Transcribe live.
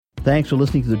Thanks for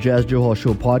listening to the Jazz Johal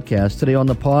Show podcast. Today on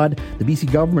the pod, the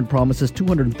BC government promises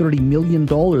 $230 million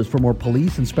for more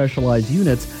police and specialized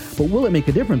units, but will it make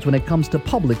a difference when it comes to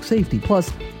public safety?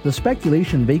 Plus, the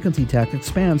speculation vacancy tax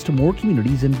expands to more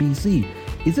communities in BC.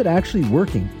 Is it actually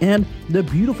working? And the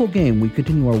beautiful game, we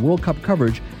continue our World Cup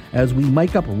coverage as we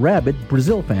mic up rabid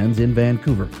Brazil fans in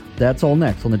Vancouver. That's all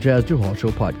next on the Jazz Johal Show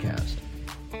podcast.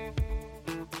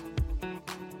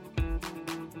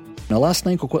 Now, last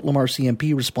night, Coquitlam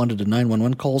RCMP responded to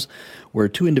 911 calls where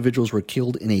two individuals were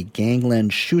killed in a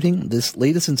gangland shooting. This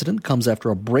latest incident comes after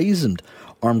a brazened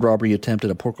armed robbery attempt at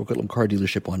a Port Coquitlam car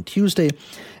dealership on Tuesday.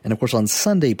 And, of course, on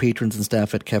Sunday, patrons and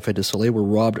staff at Café de Soleil were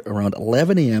robbed around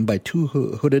 11 a.m. by two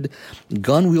hooded,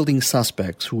 gun-wielding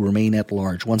suspects who remain at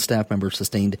large. One staff member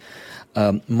sustained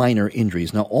minor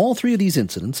injuries. Now, all three of these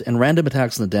incidents and random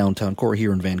attacks in the downtown core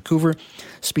here in Vancouver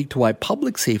speak to why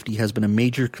public safety has been a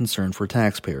major concern for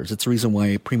taxpayers. It's the reason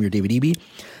why Premier David Eby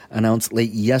announced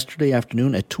late yesterday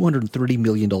afternoon a $230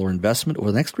 million investment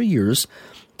over the next 3 years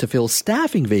to fill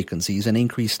staffing vacancies and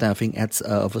increase staffing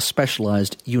of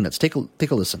specialized units. Take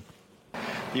a listen.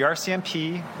 The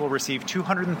RCMP will receive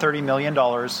 $230 million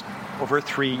over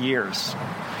 3 years.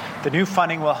 The new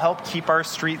funding will help keep our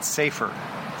streets safer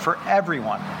for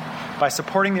everyone by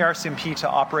supporting the RCMP to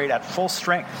operate at full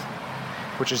strength,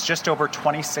 which is just over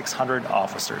 2,600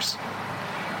 officers.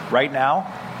 Right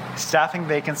now, staffing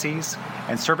vacancies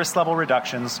and service level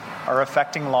reductions are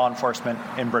affecting law enforcement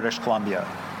in British Columbia.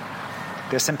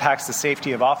 This impacts the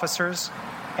safety of officers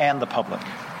and the public.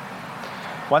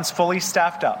 Once fully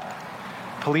staffed up,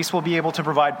 police will be able to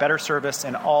provide better service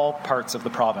in all parts of the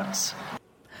province.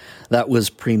 That was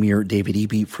Premier David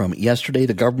Eby from yesterday.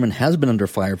 The government has been under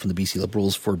fire from the BC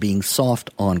Liberals for being soft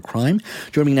on crime.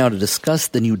 Joining me now to discuss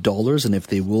the new dollars and if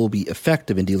they will be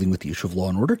effective in dealing with the issue of law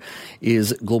and order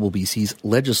is Global BC's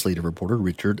legislative reporter,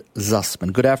 Richard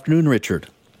Zussman. Good afternoon, Richard.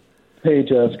 Hey,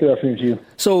 Jazz. Good afternoon to you.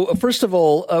 So, first of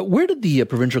all, where did the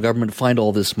provincial government find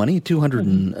all this money?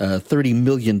 $230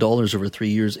 million over 3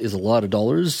 years is a lot of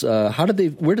dollars.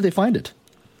 Where did they find it?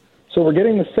 So we're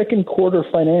getting the second quarter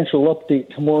financial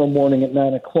update tomorrow morning at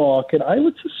 9 o'clock, and I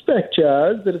would suspect,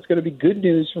 Jazz, that it's going to be good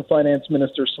news from Finance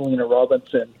Minister Selena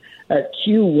Robinson. At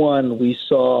Q1, we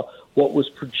saw what was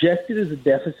projected as a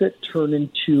deficit turn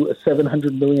into a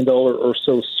 $700 million or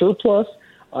so surplus.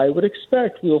 I would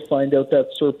expect we'll find out that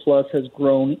surplus has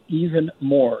grown even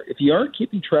more. If you aren't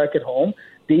keeping track at home,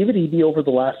 David Eby over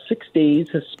the last 6 days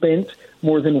has spent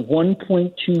more than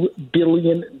 $1.2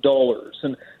 billion.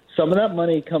 And some of that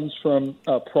money comes from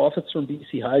profits from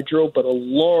BC Hydro, but a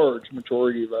large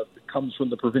majority of it comes from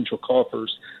the provincial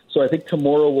coffers. So I think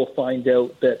tomorrow we'll find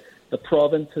out that the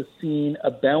province has seen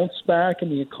a bounce back in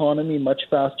the economy much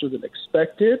faster than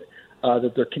expected,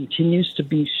 that there continues to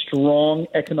be strong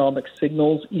economic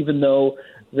signals, even though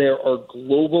there are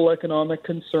global economic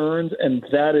concerns, and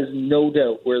that is no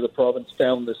doubt where the province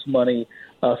found this money.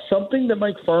 Something that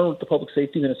Mike Farnworth, the public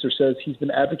safety minister, says he's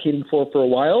been advocating for a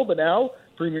while, but now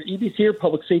Premier Eby's here,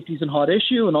 public safety is a hot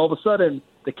issue, and all of a sudden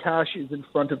the cash is in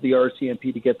front of the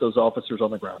RCMP to get those officers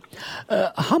on the ground.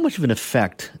 How much of an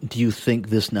effect do you think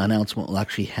this announcement will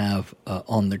actually have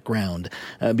on the ground?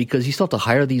 Because you still have to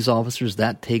hire these officers.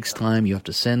 That takes time. You have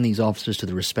to send these officers to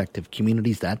the respective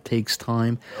communities. That takes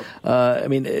time.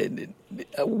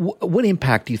 What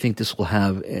impact do you think this will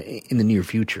have in the near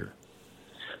future?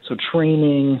 So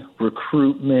training,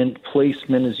 recruitment,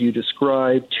 placement, as you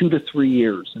described, 2 to 3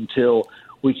 years until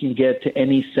we can get to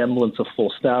any semblance of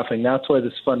full staffing. That's why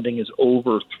this funding is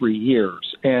over 3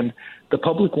 years. And the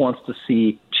public wants to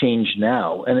see change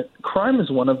now. And crime is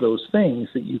one of those things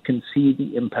that you can see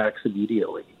the impacts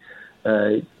immediately.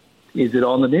 Is it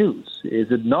on the news?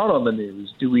 Is it not on the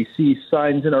news? Do we see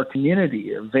signs in our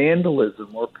community of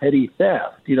vandalism or petty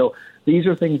theft? These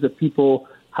are things that people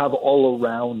have all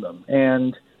around them.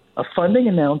 And a funding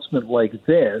announcement like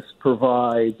this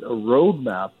provides a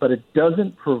roadmap, but it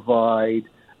doesn't provide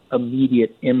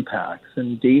immediate impacts.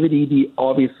 And David Eby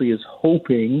obviously is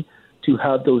hoping to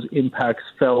have those impacts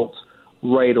felt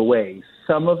right away.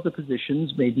 Some of the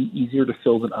positions may be easier to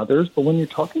fill than others, but when you're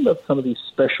talking about some of these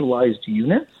specialized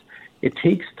units, it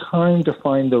takes time to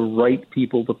find the right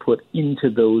people to put into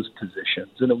those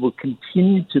positions. And it will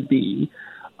continue to be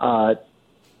a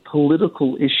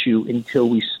political issue until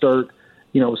we start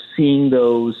seeing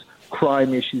those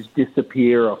crime issues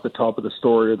disappear off the top of the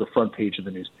story or the front page of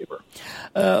the newspaper.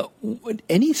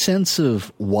 Any sense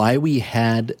of why we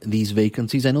had these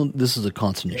vacancies? I know this is a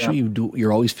constant issue.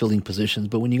 You're always filling positions,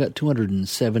 but when you got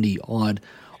 270 odd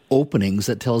openings,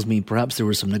 that tells me perhaps there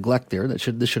was some neglect there. This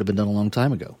should have been done a long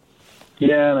time ago.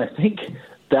 Yeah, and I think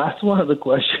that's one of the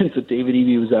questions that David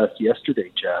Eby was asked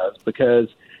yesterday, Jazz, because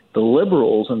The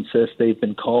Liberals insist they've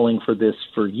been calling for this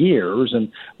for years,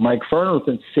 and Mike Farnworth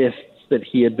insists that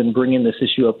he had been bringing this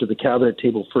issue up to the cabinet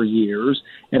table for years,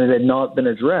 and it had not been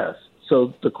addressed.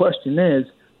 So the question is,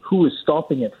 who is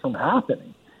stopping it from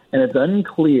happening? And it's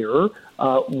unclear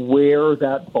where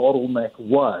that bottleneck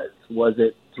was. Was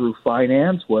it through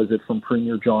finance? Was it from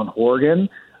Premier John Horgan?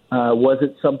 Was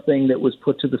it something that was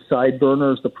put to the side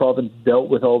burner as the province dealt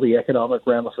with all the economic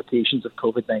ramifications of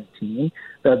COVID-19?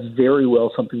 That's very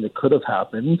well something that could have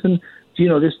happened. And,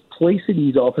 just placing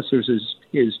these officers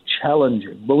is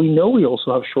challenging. But we know we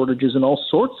also have shortages in all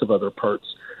sorts of other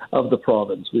parts of the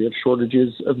province. We have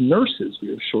shortages of nurses. We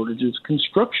have shortages of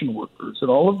construction workers. And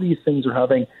all of these things are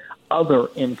having other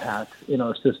impacts in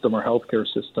our system, our healthcare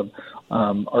system,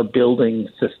 our building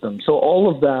system. So all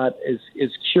of that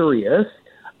is curious.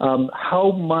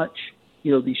 How much,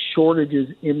 these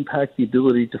shortages impact the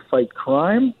ability to fight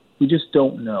crime, we just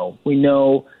don't know. We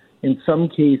know in some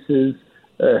cases,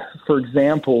 for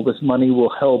example, this money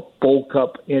will help bulk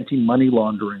up anti-money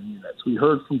laundering units. We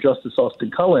heard from Justice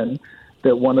Austin Cullen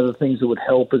that one of the things that would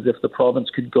help is if the province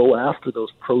could go after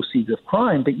those proceeds of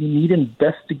crime, but you need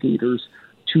investigators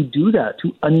to do that,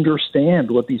 to understand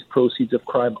what these proceeds of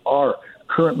crime are.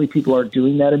 Currently, people aren't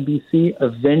doing that in BC.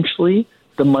 Eventually,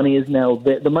 the money is now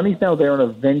there. The money's now there, and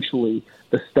eventually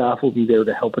the staff will be there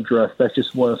to help address. That's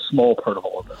just one small part of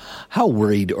all of it. How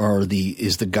worried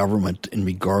is the government in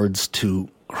regards to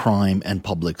crime and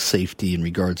public safety, in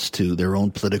regards to their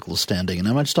own political standing? And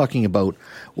I'm not just talking about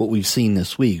what we've seen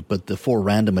this week, but the 4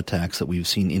 random attacks that we've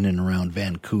seen in and around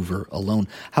Vancouver alone.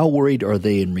 How worried are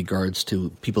they in regards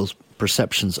to people's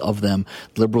perceptions of them?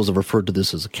 Liberals have referred to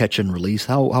this as a catch and release.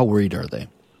 How worried are they?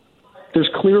 There's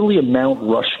clearly a Mount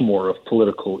Rushmore of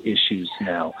political issues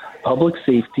now. Public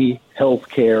safety,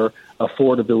 healthcare,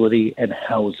 affordability, and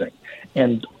housing.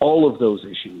 And all of those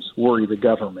issues worry the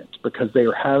government because they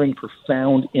are having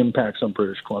profound impacts on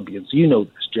British Columbians. You know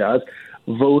this, Jazz.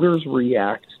 Voters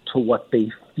react to what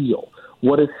they feel,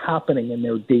 what is happening in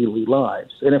their daily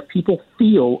lives. And if people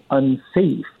feel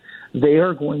unsafe, they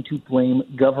are going to blame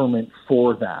government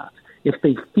for that. If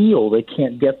they feel they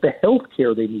can't get the health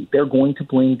care they need, they're going to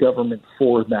blame government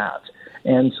for that.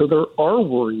 And so there are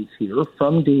worries here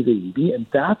from David Eby, and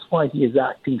that's why he is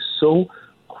acting so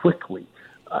quickly.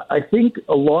 I think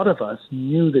a lot of us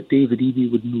knew that David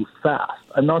Eby would move fast.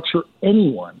 I'm not sure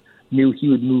anyone knew he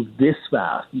would move this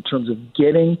fast in terms of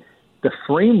getting the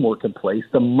framework in place,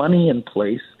 the money in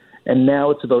place, and now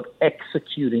it's about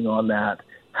executing on that,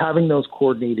 having those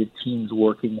coordinated teams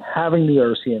working, having the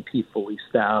RCMP fully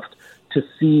staffed to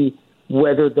see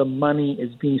whether the money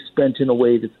is being spent in a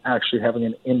way that's actually having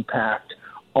an impact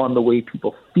on the way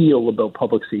people feel about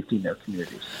public safety in their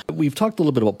communities. We've talked a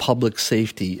little bit about public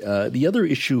safety. The other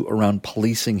issue around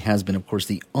policing has been, of course,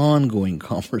 the ongoing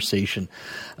conversation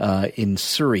in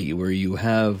Surrey, where you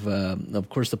have, of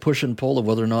course, the push and pull of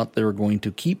whether or not they're going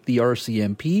to keep the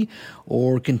RCMP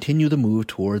or continue the move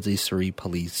towards a Surrey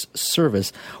police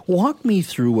service. Walk me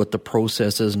through what the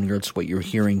process is in regards to what you're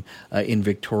hearing in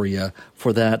Victoria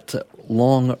for that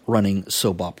long-running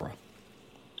soap opera.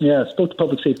 Yeah, I spoke to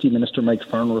Public Safety Minister Mike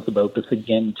Farnworth about this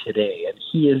again today, and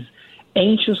he is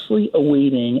anxiously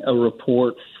awaiting a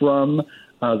report from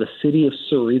the City of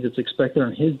Surrey that's expected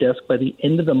on his desk by the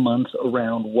end of the month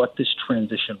around what this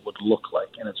transition would look like.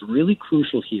 And it's really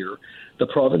crucial here. The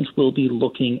province will be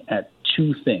looking at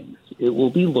 2 things. It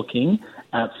will be looking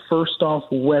at, first off,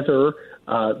 whether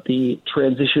the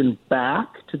transition back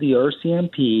to the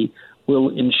RCMP will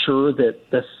ensure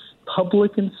that the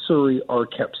public in Surrey are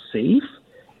kept safe.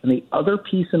 And the other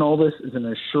piece in all this is an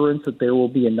assurance that there will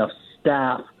be enough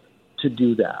staff to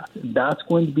do that. And that's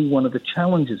going to be one of the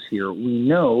challenges here. We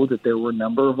know that there were a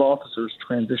number of officers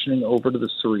transitioning over to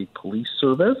the Surrey Police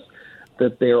Service,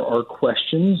 that there are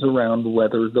questions around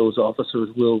whether those officers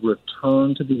will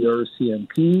return to the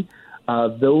RCMP.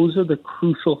 Those are the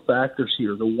crucial factors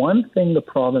here. The one thing the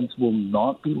province will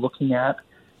not be looking at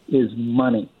is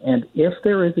money. And if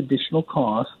there is additional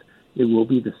cost, it will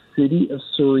be the City of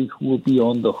Surrey who will be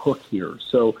on the hook here.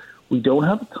 So we don't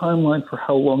have a timeline for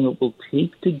how long it will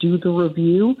take to do the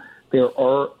review. There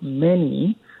are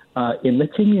many in the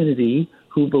community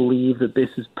who believe that this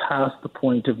is past the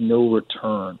point of no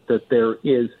return, that there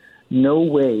is no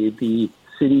way the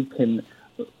city can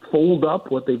fold up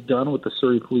what they've done with the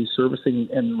Surrey Police Service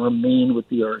and remain with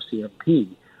the RCMP.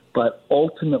 But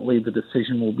ultimately, the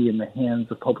decision will be in the hands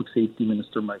of Public Safety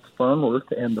Minister Mike Farnworth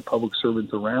and the public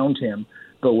servants around him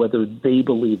about whether they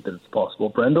believe that it's possible.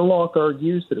 Brenda Locke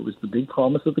argues that it was the big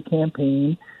promise of the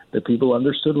campaign, that people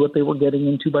understood what they were getting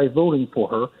into by voting for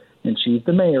her, and she's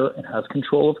the mayor and has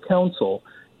control of council.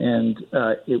 And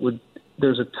it would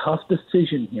there's a tough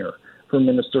decision here for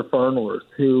Minister Farnworth,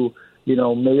 who,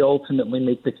 may ultimately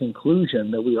make the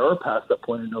conclusion that we are past that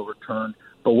point of no return.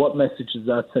 But what message does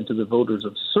that send to the voters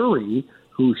of Surrey,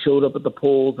 who showed up at the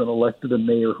polls and elected a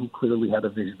mayor who clearly had a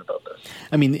vision about this?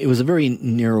 I mean, it was a very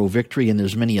narrow victory, and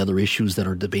there's many other issues that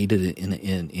are debated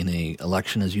in a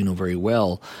election, as you know very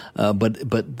well. But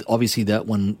obviously that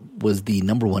one was the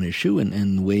number one issue,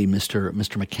 and the way Mr.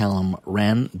 McCallum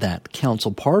ran that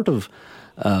council. Part of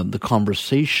the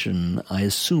conversation, I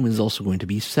assume, is also going to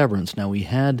be severance. Now, we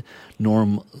had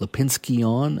Norm Lipinski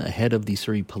on, head of the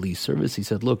Surrey Police Service. He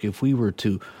said, look, if we were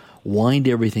to wind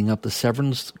everything up, the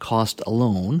severance cost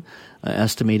alone,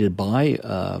 estimated by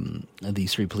the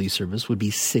Surrey Police Service, would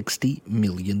be $60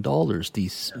 million.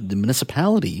 The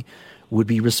municipality would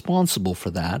be responsible for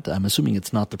that. I'm assuming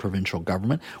it's not the provincial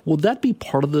government. Will that be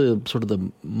part of the sort of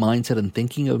the mindset and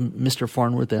thinking of Mr.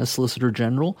 Farnworth as Solicitor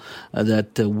General,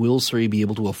 that will Surrey be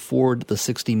able to afford the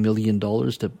 $60 million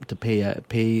to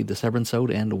pay the severance out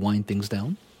and to wind things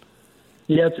down?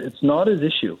 Yes, it's not his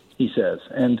issue, he says.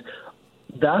 And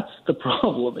that's the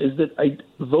problem, is that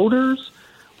voters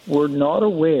were not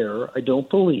aware, I don't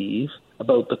believe,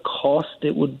 about the cost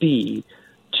it would be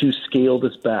to scale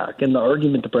this back. And the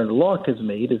argument that Brenda Locke has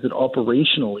made is that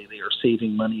operationally they are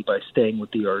saving money by staying with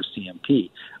the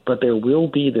RCMP. But there will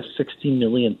be the $60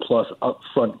 million plus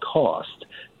upfront cost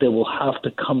that will have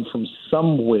to come from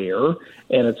somewhere,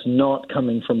 and it's not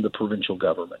coming from the provincial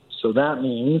government. So that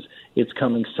means it's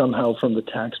coming somehow from the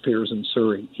taxpayers in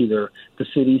Surrey. Either the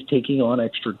city's taking on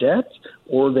extra debt,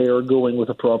 or they are going with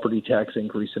a property tax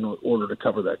increase in order to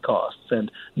cover that cost. And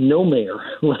no mayor,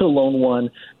 let alone one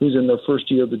who's in their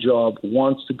first year of the job,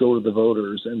 wants to go to the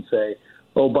voters and say,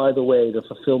 oh, by the way, to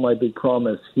fulfill my big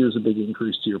promise, here's a big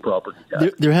increase to your property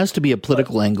tax. There has to be a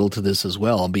political angle to this as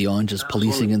well, beyond just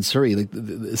policing in Surrey.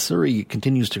 Surrey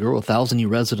continues to grow 1,000 new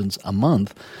residents a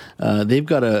month. They've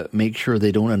got to make sure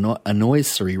they don't annoy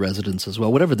Surrey residents as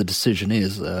well. Whatever the decision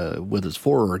is, whether it's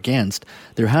for or against,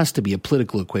 there has to be a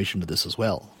political equation to this as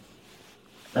well.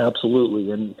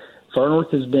 Absolutely. And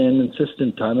Farnworth has been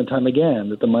insistent time and time again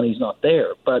that the money's not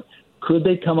there. But could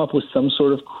they come up with some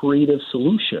sort of creative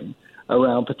solution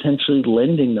around potentially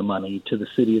lending the money to the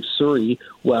city of Surrey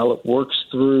while it works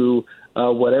through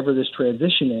whatever this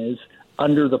transition is,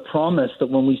 under the promise that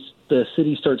when the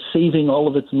city starts saving all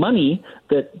of its money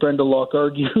that Brenda Locke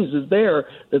argues is there,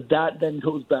 that then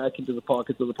goes back into the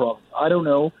pockets of the province. I don't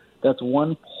know. That's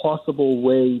one possible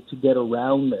way to get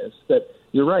around this. That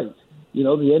you're right. The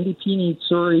NDP needs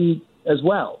Surrey as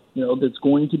well. That's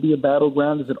going to be a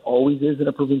battleground, as it always is in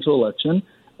a provincial election.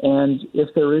 And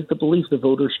if there is the belief the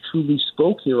voters truly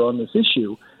spoke here on this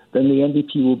issue, then the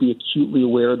NDP will be acutely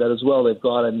aware of that as well. They've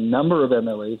got a number of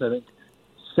MLAs, I think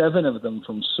 7 of them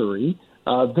from Surrey.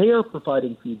 They are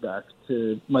providing feedback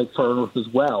to Mike Farnworth as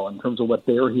well in terms of what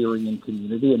they're hearing in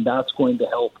community, and that's going to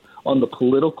help on the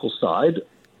political side.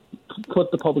 Put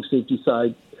the public safety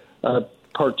side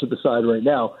part to the side right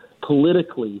now.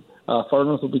 Politically,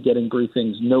 Farnworth will be getting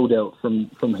briefings, no doubt,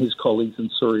 from his colleagues in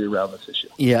Surrey around this issue.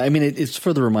 Yeah, I mean, it's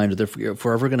further reminder that if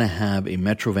we're ever going to have a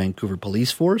Metro Vancouver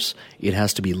police force, it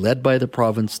has to be led by the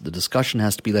province. The discussion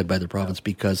has to be led by the province,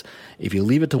 because if you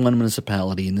leave it to one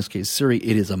municipality, in this case Surrey,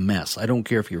 it is a mess. I don't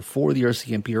care if you're for the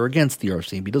RCMP or against the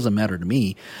RCMP. It doesn't matter to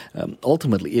me.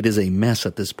 Ultimately, it is a mess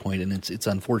at this point, and it's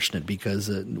unfortunate because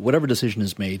whatever decision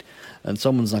is made, and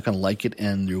someone's not going to like it,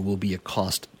 and there will be a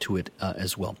cost to it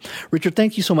as well. Richard,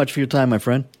 thank you so much for your time, my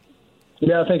friend.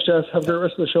 Yeah, thanks, Jess. Have a great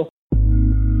rest of the show.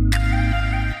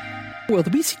 Well,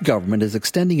 the BC government is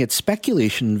extending its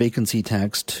speculation vacancy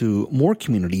tax to more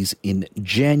communities in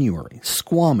January.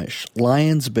 Squamish,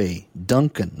 Lions Bay,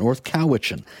 Duncan, North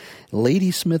Cowichan,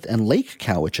 Ladysmith, and Lake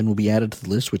Cowichan will be added to the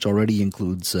list, which already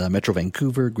includes Metro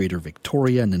Vancouver, Greater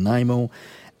Victoria, Nanaimo,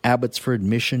 Abbotsford,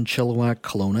 Mission, Chilliwack,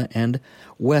 Kelowna, and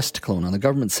West Kelowna. The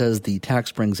government says the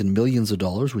tax brings in millions of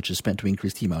dollars, which is spent to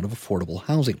increase the amount of affordable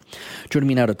housing. Joining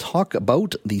me now to talk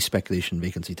about the speculation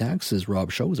vacancy tax is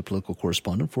Rob Shaw, who's a political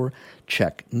correspondent for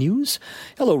Czech News.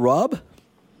 Hello, Rob.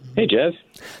 Hey, Jeff.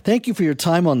 Thank you for your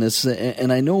time on this.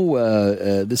 And I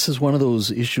know this is one of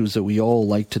those issues that we all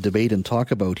like to debate and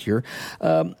talk about here.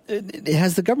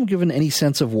 Has the government given any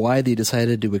sense of why they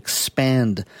decided to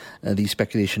expand the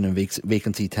speculation and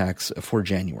vacancy tax for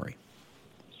January?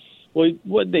 Well,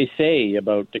 what they say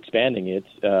about expanding it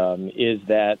is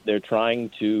that they're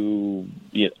trying to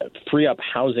free up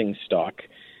housing stock,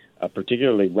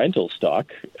 particularly rental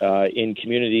stock, in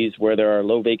communities where there are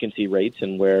low vacancy rates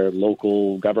and where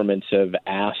local governments have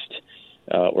asked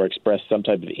or expressed some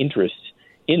type of interest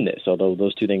in this, although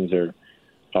those two things are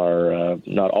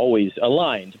not always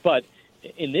aligned. But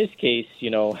in this case,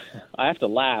 I have to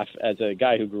laugh as a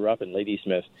guy who grew up in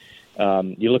Ladysmith.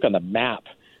 You look on the map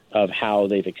of how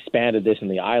they've expanded this in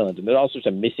the island, and there are all sorts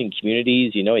of missing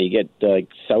communities. You get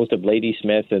south of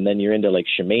Ladysmith, and then you're into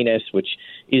Chemainus, which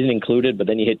isn't included, but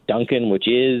then you hit Duncan, which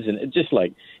is, and it's just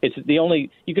you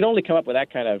can only come up with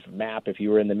that kind of map if you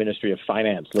were in the Ministry of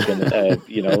Finance looking at,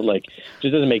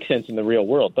 just doesn't make sense in the real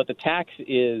world. But the tax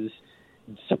is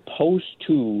supposed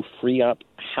to free up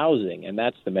housing, and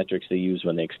that's the metrics they use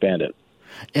when they expand it.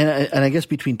 And I guess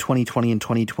between 2020 and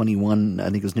 2021, I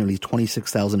think it was nearly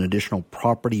 26,000 additional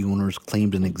property owners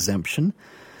claimed an exemption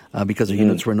because their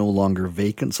units were no longer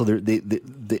vacant. So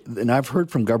and I've heard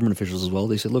from government officials as well.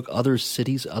 They said, look, other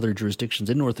cities, other jurisdictions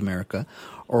in North America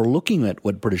are looking at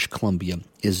what British Columbia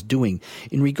is doing.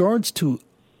 In regards to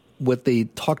what they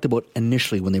talked about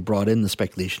initially when they brought in the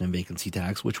speculation and vacancy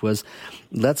tax, which was,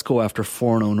 let's go after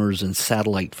foreign owners and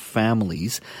satellite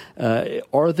families. Have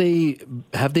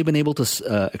they been able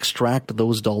to extract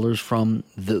those dollars from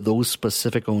those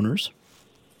specific owners?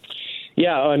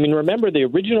 Yeah, remember the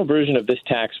original version of this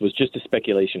tax was just a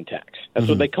speculation tax. That's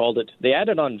what they called it. They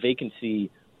added on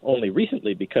vacancy only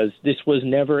recently because this was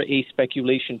never a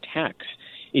speculation tax.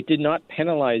 It did not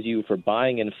penalize you for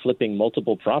buying and flipping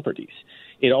multiple properties.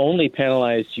 It only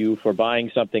penalized you for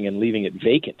buying something and leaving it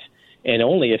vacant, and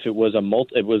only if it was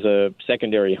a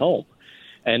secondary home.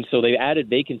 And so they added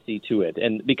vacancy to it.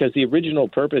 And because the original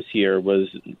purpose here was,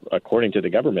 according to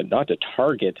the government, not to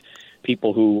target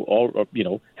people who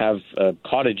have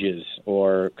cottages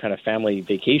or kind of family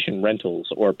vacation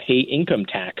rentals or pay income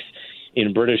tax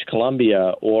in British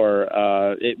Columbia, or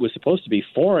it was supposed to be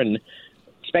foreign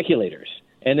speculators.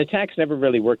 And the tax never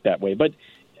really worked that way. But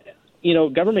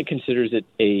government considers it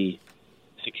a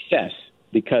success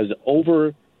because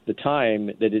over the time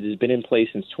that it has been in place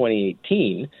since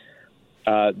 2018,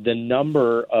 the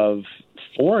number of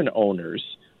foreign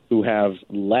owners who have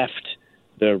left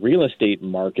the real estate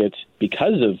market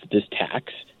because of this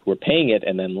tax, who are paying it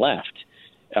and then left,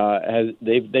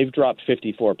 they've dropped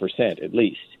 54% at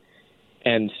least.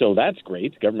 And so that's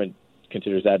great. The government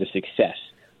considers that a success.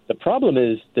 The problem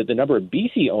is that the number of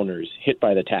BC owners hit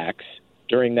by the tax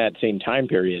during that same time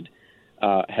period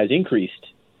has increased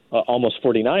almost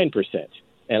 49%.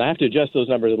 And I have to adjust those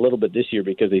numbers a little bit this year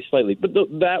because they slightly, but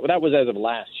that was as of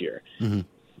last year. Mm-hmm.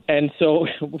 And so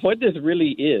what this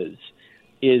really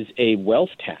is a wealth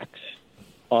tax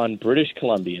on British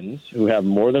Columbians who have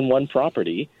more than one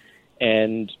property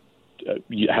and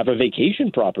you have a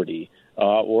vacation property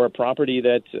or a property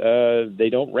that they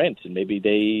don't rent, and maybe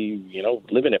they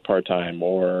live in it part-time,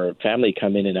 or family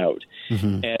come in and out.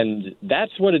 Mm-hmm. And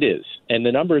that's what it is. And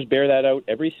the numbers bear that out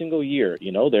every single year.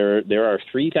 There are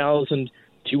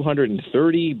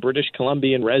 3,230 British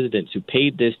Columbian residents who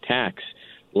paid this tax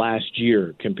last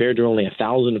year, compared to only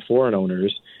 1,000 foreign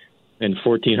owners and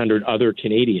 1,400 other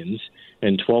Canadians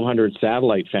and 1,200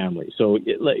 satellite families. So,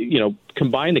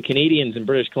 combine the Canadians and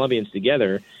British Columbians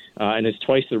together, and it's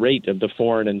twice the rate of the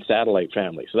foreign and satellite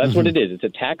families. So that's what it is. It's a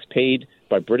tax paid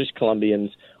by British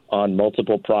Columbians on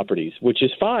multiple properties, which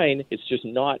is fine. It's just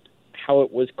not how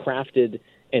it was crafted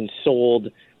and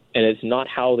sold, and it's not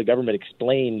how the government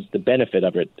explains the benefit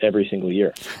of it every single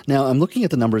year. Now, I'm looking at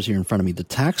the numbers here in front of me. The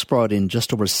tax brought in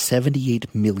just over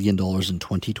 $78 million in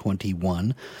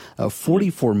 2021.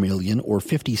 $44 million, or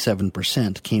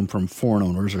 57%, came from foreign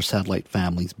owners or satellite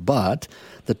families. But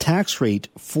the tax rate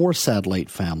for satellite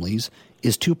families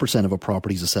is 2% of a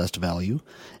property's assessed value.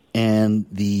 And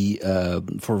the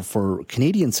for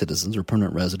Canadian citizens or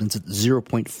permanent residents, it's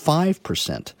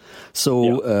 0.5%.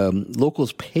 So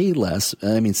locals pay less.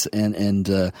 And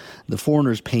the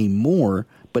foreigners pay more.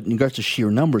 But in regards to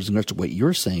sheer numbers, in regards to what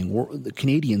you're saying, the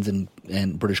Canadians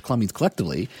and British Columbians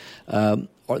collectively,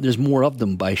 there's more of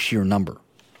them by sheer number.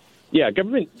 Yeah,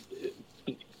 government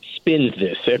spins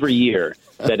this every year.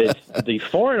 That it's the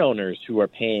foreign owners who are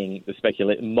paying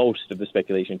most of the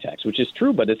speculation tax, which is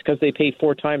true, but it's because they pay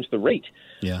 4 times the rate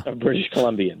of British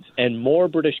Columbians, and more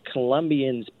British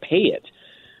Columbians pay it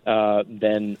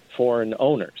than foreign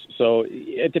owners. So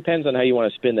it depends on how you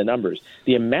want to spin the numbers.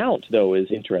 The amount, though, is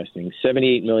interesting.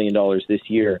 $78 million this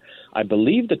year. I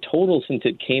believe the total since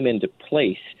it came into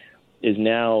place is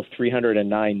now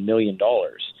 $309 million.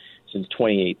 Since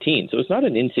 2018. So it's not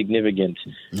an insignificant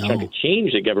chunk of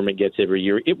change that government gets every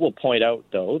year. It will point out,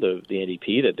 though, the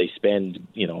NDP, that they spent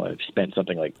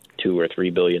something like $2 or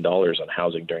 $3 billion on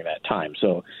housing during that time.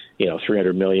 So,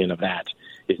 $300 million of that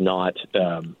is not,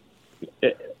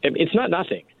 it's not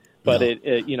nothing. But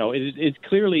it's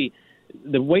clearly,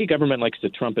 the way government likes to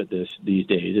trumpet this these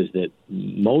days is that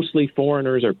mostly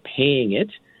foreigners are paying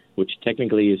it, which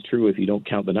technically is true if you don't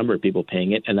count the number of people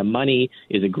paying it. And the money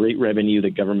is a great revenue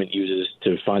that government uses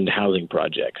to fund housing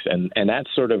projects. And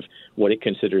that's sort of what it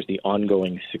considers the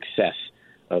ongoing success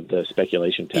of the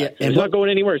speculation tax. Yeah, it's not going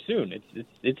anywhere soon.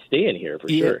 It's staying here for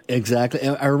sure. Exactly.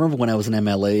 I remember when I was in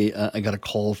MLA, I got a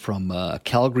call from a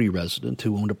Calgary resident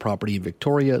who owned a property in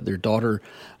Victoria. Their daughter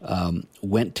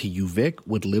went to UVic,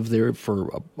 would live there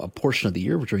for a portion of the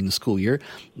year during the school year.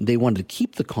 They wanted to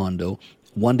keep the condo.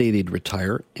 One day they'd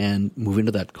retire and move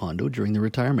into that condo during the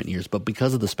retirement years. But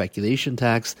because of the speculation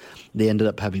tax, they ended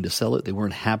up having to sell it. They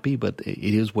weren't happy, but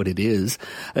it is what it is.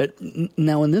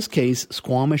 Now, in this case,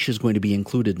 Squamish is going to be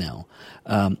included now.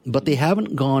 But they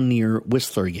haven't gone near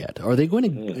Whistler yet. Are they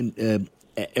going to...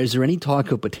 is there any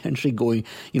talk of potentially going,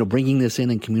 bringing this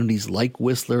in communities like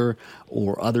Whistler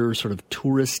or other sort of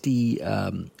touristy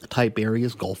type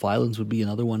areas? Gulf Islands would be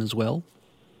another one as well.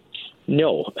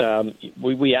 No,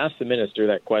 we ask the minister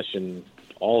that question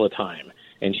all the time,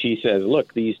 and she says,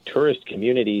 look, these tourist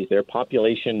communities, their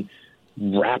population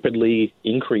rapidly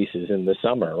increases in the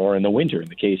summer or in the winter in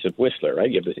the case of Whistler, right?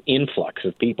 You have this influx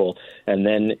of people,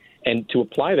 and to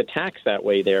apply the tax that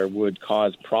way there would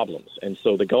cause problems. And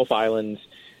so the Gulf Islands,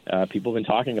 people have been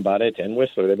talking about it, and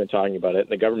Whistler, they've been talking about it, and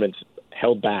the government's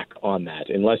held back on that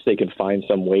unless they can find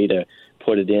some way to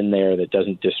put it in there that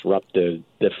doesn't disrupt the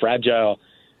fragile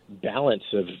balance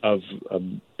of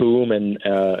boom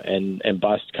and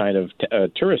bust kind of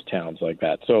tourist towns like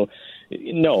that. So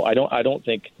no, I don't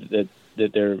think that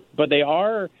they're, but they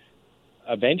are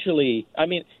eventually. I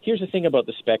mean, here's the thing about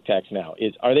the spec tax now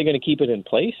is, are they going to keep it in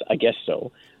place? I guess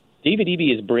so. David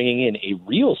Eby is bringing in a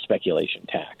real speculation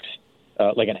tax,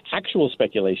 like an actual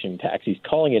speculation tax. He's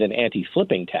calling it an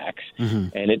anti-flipping tax,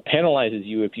 and it penalizes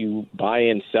you if you buy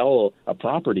and sell a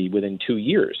property within 2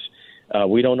 years.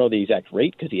 We don't know the exact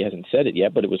rate because he hasn't said it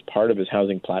yet, but it was part of his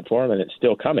housing platform, and it's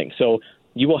still coming. So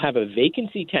you will have a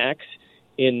vacancy tax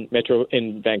in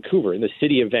Vancouver, in the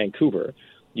city of Vancouver.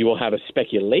 You will have a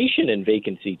speculation and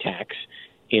vacancy tax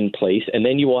in place, and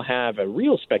then you will have a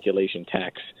real speculation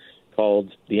tax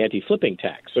called the anti-flipping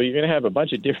tax. So you're going to have a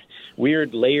bunch of different,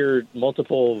 weird, layered,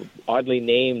 multiple, oddly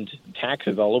named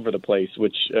taxes all over the place,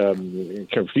 which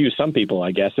confuse some people,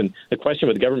 I guess. And the question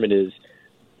with the government is,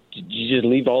 do you just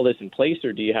leave all this in place,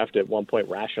 or do you have to at one point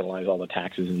rationalize all the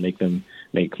taxes and make them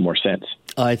make more sense?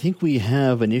 I think we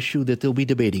have an issue that they'll be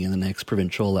debating in the next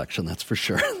provincial election, that's for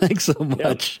sure. Thanks so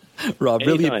much, Rob.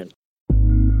 Anytime.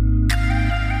 Really,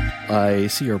 I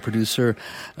see our producer,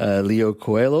 Leo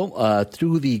Coelho,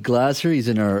 through the glass here. He's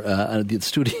in our the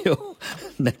studio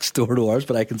next door to ours,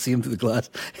 but I can see him through the glass,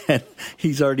 and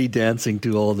he's already dancing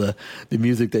to all the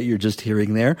music that you're just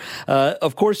hearing there.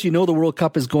 Of course, the World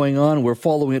Cup is going on. We're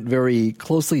following it very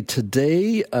closely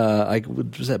today. I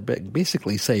would just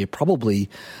basically say probably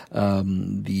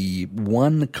the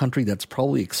one country that's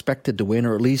probably expected to win,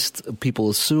 or at least people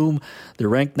assume they're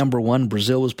ranked number one.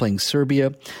 Brazil was playing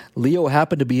Serbia. Leo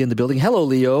happened to be in the building. Hello,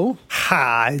 Leo.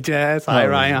 Hi, Jess. Hi,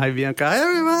 Ryan. Hi, Bianca. Hi,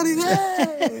 everybody.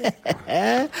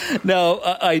 Yay! Now,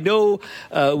 I know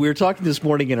we were talking this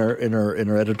morning in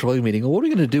our editorial meeting. What are we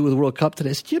going to do with the World Cup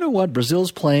today? I said, you know what?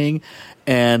 Brazil's playing,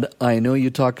 and I know you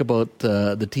talk about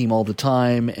the team all the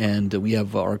time, and we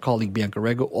have our colleague Bianca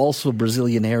Rego, also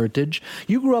Brazilian heritage.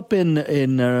 You grew up in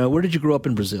where did you grow up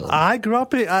in Brazil? I grew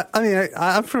up in,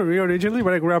 I'm from Rio originally,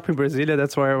 but I grew up in Brasilia.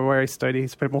 That's where I studied.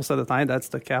 Spent most of the time. That's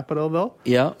the capital, though.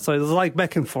 Yeah. So it was like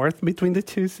back and forth between the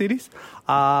two cities.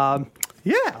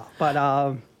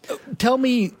 Tell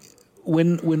me,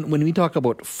 when we talk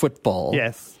about football,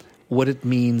 yes, what it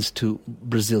means to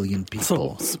Brazilian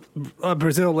people. So,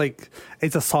 Brazil,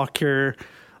 it's a soccer.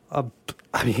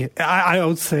 I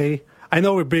would say, I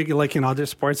know we're big in other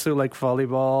sports too, like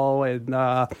volleyball and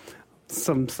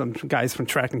some guys from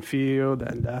track and field,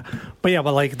 and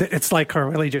it's like our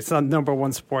religion. It's our number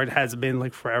one sport, has been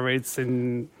forever.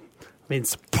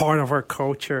 It's part of our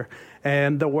culture.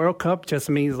 And the World Cup just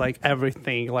means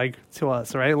everything to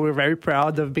us, right? We're very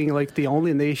proud of being the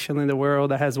only nation in the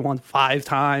world that has won 5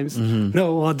 times. Mm-hmm.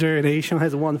 No other nation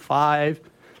has won 5.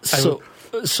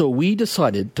 So we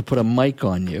decided to put a mic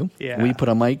on you. Yeah. We put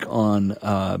a mic on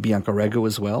Bianca Rego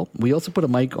as well. We also put a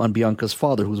mic on Bianca's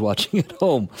father, who's watching at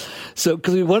home. So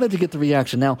because we wanted to get the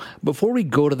reaction. Now, before we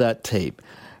go to that tape,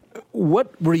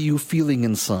 what were you feeling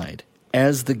inside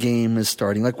as the game is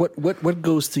starting? What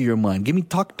goes through your mind?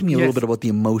 Talk to me a little bit about the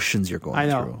emotions you're going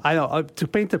through. I know. To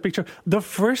paint the picture, the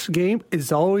first game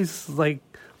is always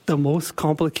the most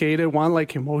complicated one,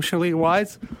 like emotionally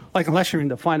wise, like unless you're in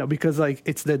the final, because like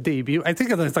it's the debut. I think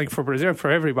it's like for Brazil,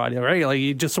 for everybody, right? Like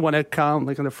you just want to come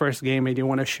like in the first game and you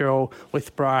want to show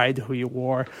with pride who you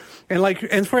were,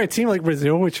 and for a team like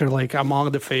Brazil, which are like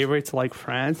among the favorites, like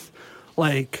France,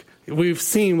 like we've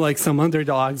seen like some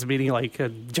underdogs beating like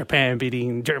Japan,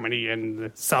 beating Germany,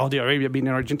 and Saudi Arabia beating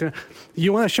Argentina.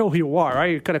 You want to show who you are,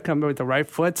 right? You gotta come with the right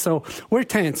foot. So we're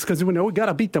tense because we know we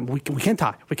gotta beat them. We can't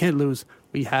tie. We can't lose.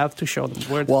 We have to show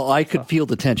them. I could feel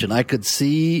the tension. I could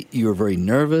see you were very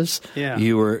nervous. Yeah.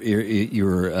 You were.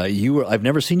 I've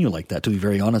never seen you like that, to be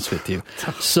very honest with you.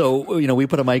 So we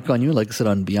put a mic on you, like I said,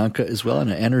 on Bianca as well,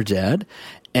 and her dad.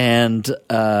 And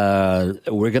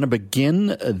we're going to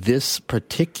begin this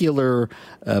particular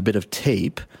bit of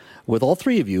tape with all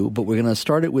three of you, but we're going to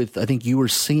start it with, I think you were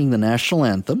singing the national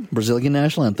anthem, Brazilian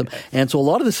national anthem. And so a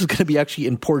lot of this is going to be actually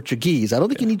in Portuguese. I don't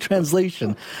think you need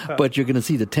translation, but you're going to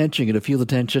see the tension, you're going to feel the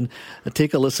tension.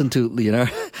 Take a listen to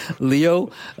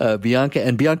Leo, Bianca,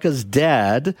 and Bianca's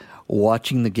dad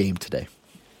watching the game today.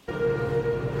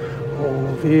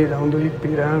 Ouviram do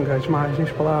Ipiranga as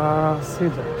margens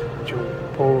plácidas de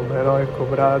povo heróico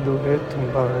brado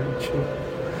retumbante.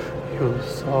 E o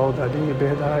sol da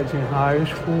liberdade em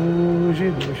raios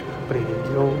fúlgidos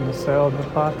brilhou no céu da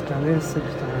pátria nesse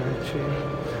instante.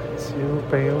 Se o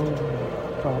penhor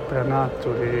da própria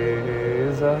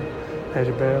natureza és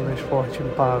belo, és forte,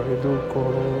 impávido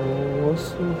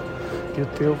colosso, e o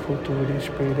teu futuro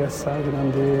espelha essa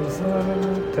grandeza,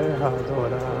 terra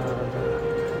adorada.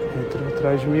 Entre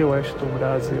outras mil és tu,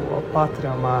 Brasil, ó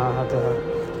pátria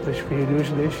amada. Dos filhos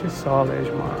deste sol és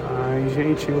mãe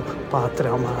gentil, pátria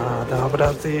amada,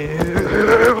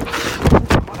 Brasil.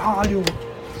 Caralho!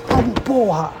 Vamos,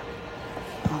 porra!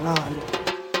 Caralho!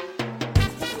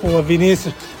 Pô,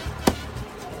 Vinícius.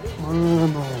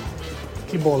 Mano,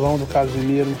 que bolão do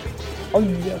Casimiro.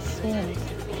 Olha só.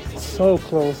 So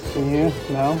close to you,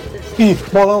 não? Ih,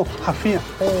 bolão, Rafinha.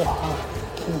 Porra,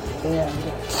 que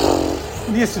merda.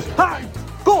 Vinícius, ai!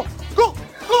 Gol! Gol!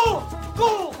 Gol!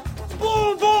 Gol!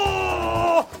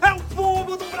 Pombo! É o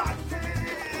pombo do Brasil!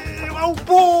 É o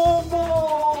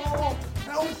pombo!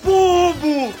 É o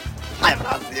pombo! Ai,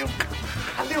 Brasil!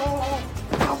 Caralho!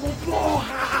 Vamos,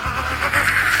 porra!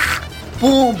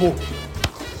 Pombo!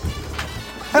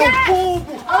 É o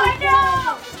pombo! Oh,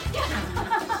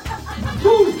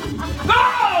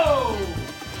 Gol!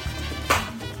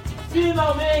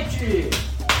 Finalmente!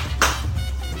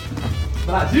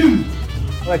 Brasil!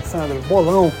 Alexandre,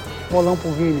 bolão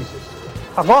pro Vinícius.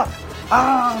 Agora?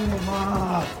 Ah, meu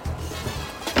mano!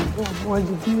 Pelo amor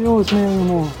de Deus, meu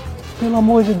irmão! Pelo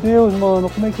amor de Deus, mano!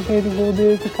 Como é que fez o gol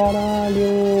desse,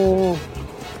 caralho?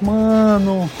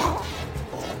 Mano!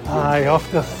 Ai, off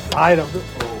the side of the...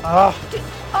 Ah!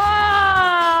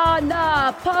 On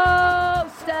the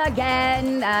post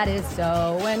again. That is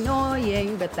so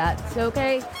annoying, but that's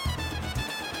okay.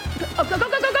 Go, go, go,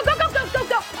 go, go, go, go, go, go,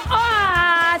 go.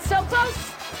 Ah, so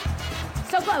close.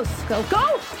 So close. Go,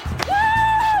 go. Woo!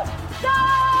 Go!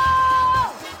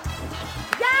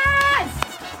 Yes!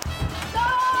 Go!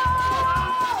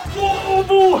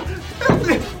 Pombo!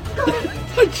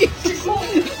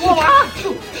 Golaço!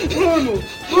 Mano!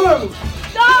 Mano! Go!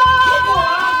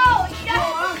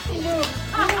 Golaço, mano!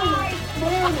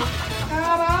 Mano!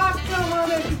 Caraca,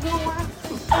 mano! Que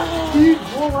golaço! Que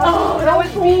golaço! Oh, that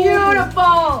was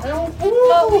beautiful! É um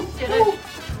pombo!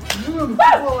 Mano, que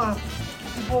golaço!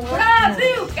 Que golaço!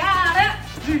 Brasil, got it!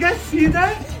 Did you guys see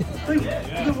that? Like,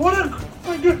 what a...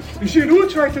 Giroud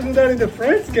tried to do that in the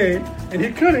France game, and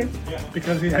he couldn't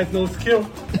because he has no skill.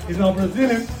 He's not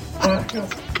Brazilian.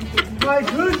 My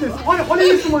goodness, olha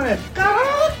isso, mané.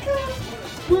 Caraca!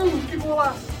 Mano, que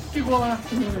golaço, que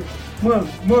golaço, mano.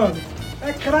 Mano,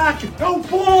 é craque, é um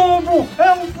pombo,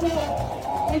 é um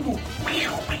pombo.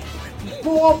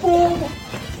 Boa, pombo.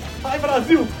 Ai,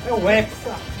 Brasil, é o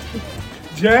Hexa.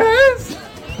 Yes!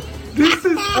 This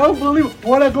is unbelievable.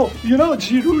 What a goal. You know,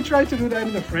 Giroud tried to do that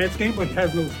in the France game, but he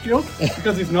has no skill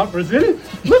because he's not Brazilian.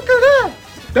 Look at that.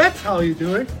 That's how you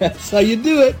do it. That's how you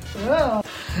do it. Yeah.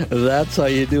 That's how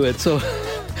you do it. So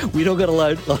we don't got a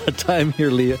lot of time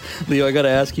here, Leo. Leo, I got to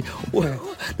ask you,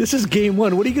 this is game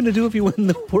one. What are you going to do if you win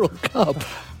the World Cup?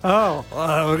 Oh,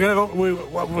 we're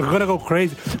gonna go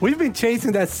crazy. We've been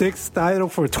chasing that sixth title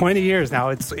for 20 years now.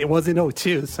 It was in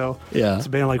 2002, so yeah. It's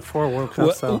been like 4 World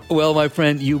Cups. Well, my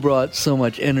friend, you brought so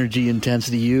much energy,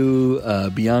 intensity. You,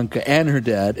 Bianca, and her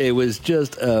dad. It was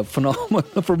just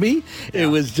phenomenal for me. Yeah. It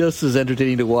was just as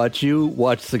entertaining to watch you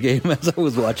watch the game as I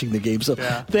was watching the game. So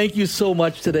Thank you so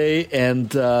much today,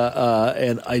 and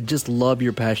I just love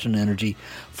your passion and energy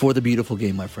for the beautiful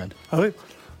game, my friend. Okay.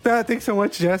 Thanks so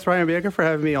much, Jess, Ryan Baker, for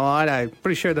having me on. I'm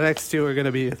pretty sure the next two are going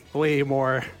to be way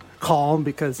more calm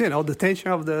because, the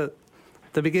tension of the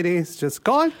beginning is just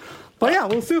gone. But yeah,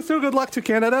 we'll still good luck to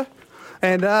Canada.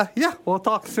 And we'll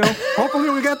talk soon. Hopefully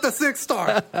we get the 6th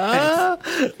star.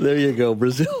 There you go.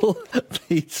 Brazil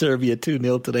beat Serbia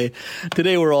 2-0 today.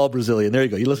 Today we're all Brazilian. There you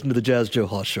go. You listen to the Jazz Joe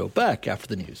Haas Show. Back after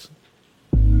the news.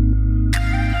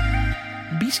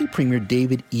 BC Premier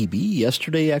David Eby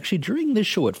yesterday, actually during this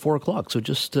show at 4 o'clock, so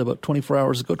just about 25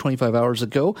 hours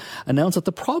ago, announced that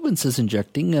the province is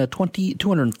injecting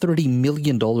 $230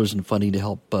 million in funding to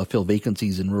help fill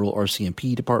vacancies in rural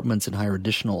RCMP departments and hire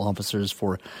additional officers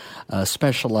for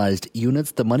specialized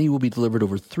units. The money will be delivered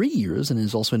over 3 years and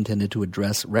is also intended to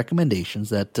address recommendations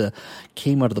that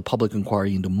came out of the public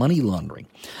inquiry into money laundering.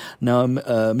 Now,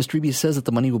 Mr. Eby says that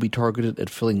the money will be targeted at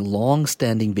filling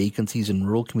long-standing vacancies in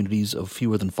rural communities of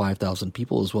fewer than 5,000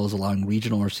 people, as well as allowing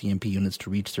regional RCMP units to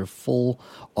reach their full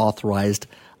authorized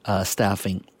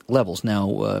staffing levels. Now,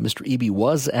 Mr. Eby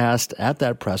was asked at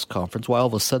that press conference why all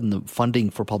of a sudden the funding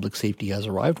for public safety has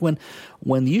arrived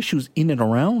when the issues in and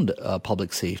around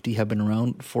public safety have been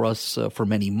around for us for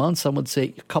many months, some would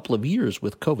say a couple of years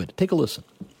with COVID. Take a listen.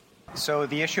 So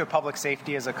the issue of public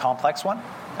safety is a complex one.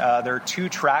 There are 2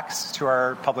 tracks to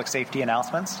our public safety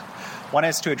announcements. One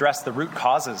is to address the root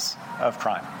causes of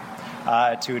crime.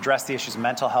 To address the issues of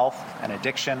mental health and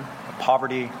addiction,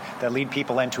 poverty that lead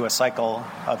people into a cycle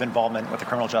of involvement with the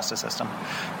criminal justice system.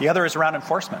 The other is around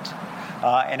enforcement.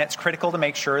 And it's critical to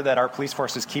make sure that our police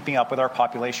force is keeping up with our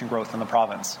population growth in the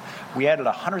province. We added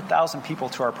 100,000 people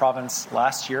to our province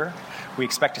last year. We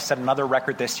expect to set another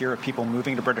record this year of people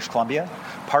moving to British Columbia.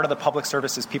 Part of the public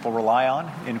services people rely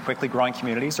on in quickly growing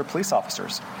communities are police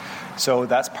officers. So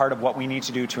that's part of what we need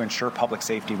to do to ensure public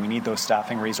safety. We need those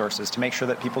staffing resources to make sure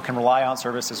that people can rely on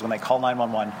services when they call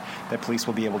 911, that police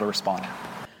will be able to respond.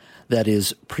 That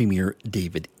is Premier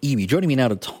David Eby. Joining me now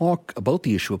to talk about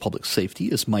the issue of public safety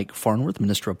is Mike Farnworth,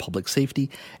 Minister of Public Safety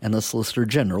and the Solicitor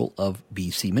General of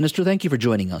BC. Minister, thank you for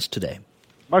joining us today.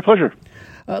 My pleasure.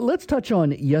 Let's touch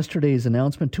on yesterday's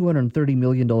announcement, $230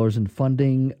 million in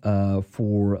funding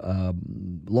for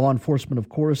law enforcement, of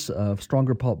course,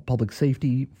 stronger public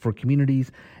safety for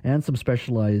communities, and some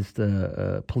specialized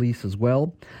police as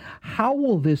well. How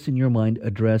will this, in your mind,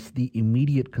 address the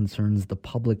immediate concerns the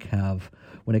public have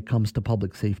when it comes to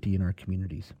public safety in our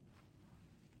communities?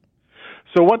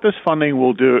 So what this funding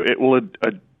will do, it will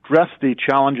address the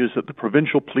challenges that the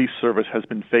provincial police service has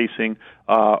been facing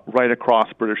right across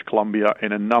British Columbia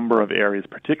in a number of areas,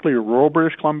 particularly rural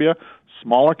British Columbia,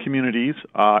 smaller communities,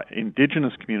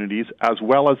 Indigenous communities, as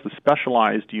well as the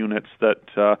specialized units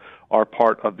that are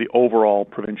part of the overall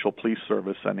provincial police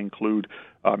service and include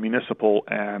municipal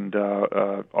and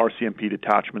RCMP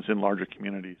detachments in larger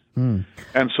communities.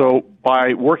 And so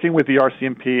by working with the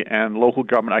RCMP and local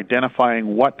government,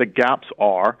 identifying what the gaps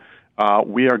are,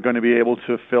 we are going to be able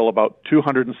to fill about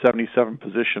 277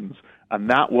 positions, and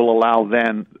that will allow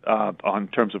then, on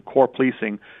terms of core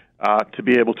policing, to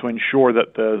be able to ensure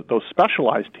that those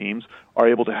specialized teams are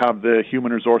able to have the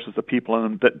human resources, the people in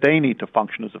them that they need to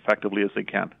function as effectively as they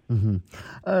can.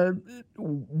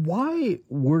 Why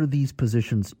were these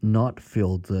positions not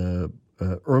filled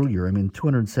earlier? I mean,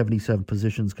 277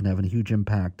 positions can have a huge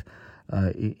impact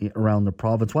around the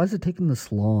province. Why is it taking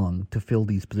this long to fill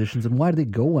these positions, and why do they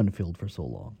go unfilled for so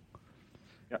long?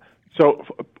 So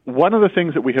one of the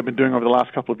things that we have been doing over the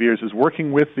last couple of years is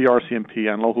working with the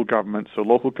RCMP and local governments. So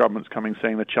local governments coming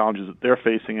saying the challenges that they're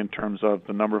facing in terms of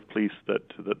the number of police that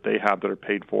they have that are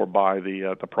paid for by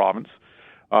the province.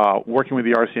 Working with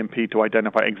the RCMP to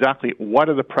identify exactly what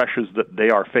are the pressures that they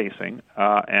are facing,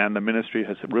 and the ministry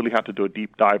has really had to do a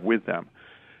deep dive with them.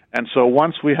 And so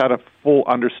once we had a full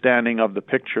understanding of the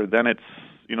picture, then it's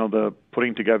the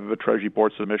putting together the Treasury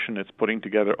Board submission. It's putting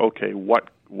together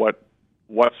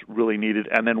what's really needed,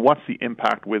 and then what's the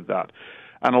impact with that.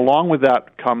 And along with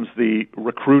that comes the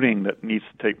recruiting that needs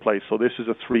to take place. So this is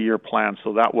a 3-year plan,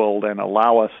 so that will then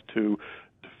allow us to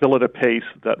fill at a pace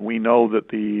that we know that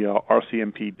the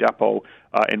RCMP depot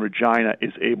in Regina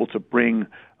is able to bring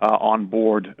on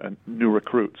board new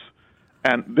recruits.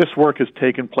 And this work has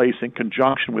taken place in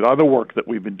conjunction with other work that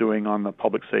we've been doing on the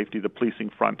public safety, the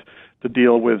policing front, to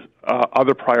deal with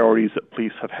other priorities that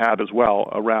police have had as well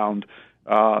around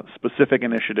specific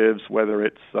initiatives, whether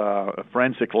it's a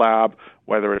forensic lab,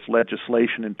 whether it's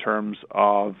legislation in terms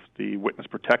of the witness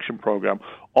protection program.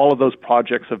 All of those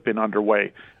projects have been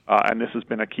underway. and this has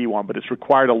been a key one, but it's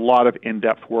required a lot of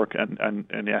in-depth work and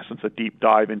in essence, a deep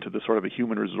dive into the sort of the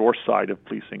human resource side of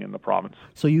policing in the province.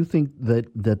 So you think that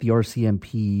the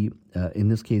RCMP, in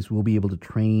this case, will be able to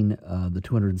train the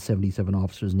 277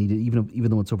 officers needed, even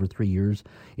though it's over 3 years?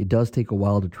 It does take a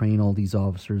while to train all these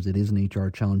officers. It is an HR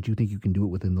challenge. Do you think you can do it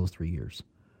within those 3 years?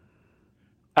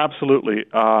 Absolutely.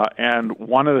 And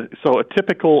a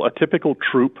typical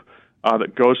troop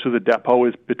that goes through the depot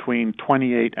is between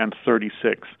 28 and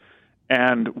 36.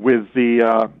 And with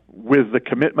the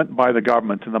commitment by the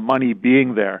government and the money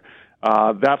being there,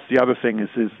 that's the other thing is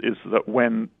that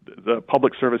when the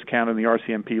Public Service Canada and the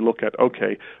RCMP look at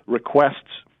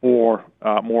requests for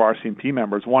more RCMP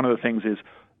members, one of the things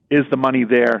is the money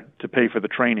there to pay for the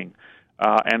training,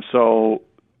 and so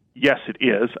yes, it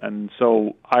is, and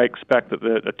so I expect that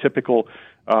a typical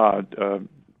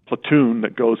platoon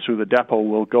that goes through the depot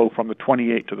will go from the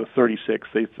 28 to the 36.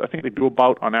 I think they do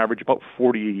on average about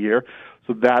 40 a year.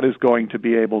 So that is going to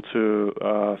be able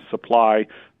to supply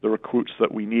the recruits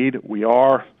that we need. We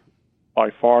are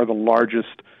by far the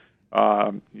largest,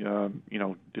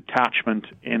 detachment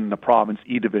in the province,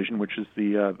 E Division, which is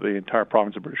the entire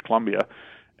province of British Columbia.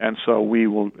 And so we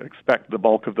will expect the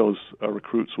bulk of those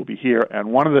recruits will be here.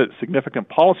 And one of the significant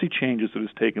policy changes that has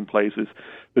taken place is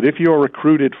that if you are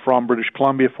recruited from British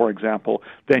Columbia, for example,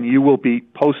 then you will be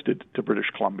posted to British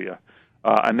Columbia.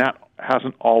 And that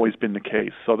hasn't always been the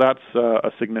case. So that's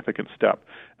a significant step.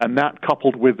 And that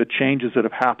coupled with the changes that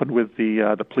have happened with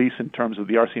the police in terms of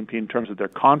the RCMP, in terms of their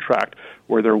contract,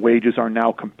 where their wages are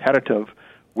now competitive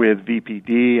with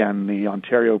VPD and the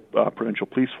Ontario Provincial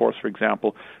Police Force, for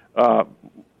example,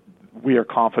 we are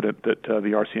confident that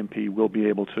the RCMP will be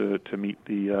able to meet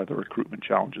the recruitment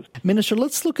challenges. Minister,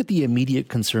 let's look at the immediate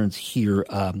concerns here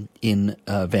in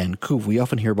Vancouver. We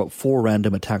often hear about 4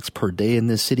 random attacks per day in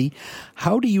this city.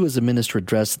 How do you as a minister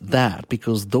address that?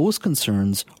 Because those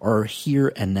concerns are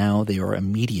here and now. They are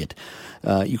immediate.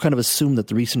 You kind of assume that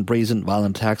the recent brazen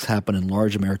violent attacks happen in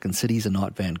large American cities and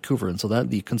not Vancouver. And so that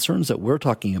the concerns that we're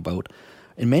talking about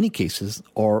in many cases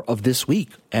are of this week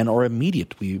and are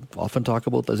immediate. We often talk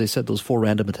about, as I said, those 4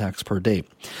 random attacks per day.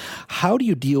 How do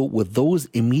you deal with those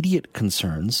immediate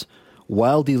concerns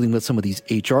while dealing with some of these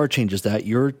HR changes that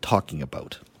you're talking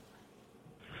about?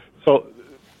 So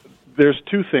there's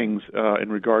 2 things in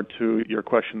regard to your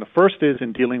question. The first is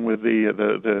in dealing with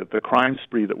the crime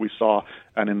spree that we saw,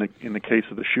 and in the case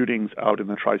of the shootings out in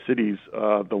the Tri-Cities,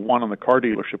 the one on the car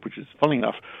dealership, which is, funny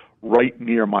enough, right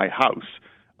near my house.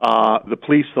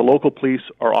 The local police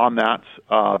are on that.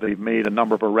 They've made a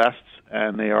number of arrests,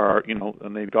 and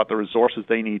and they've got the resources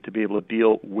they need to be able to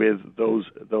deal with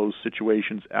those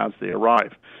situations as they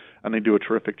arrive, and they do a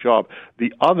terrific job.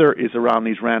 The other is around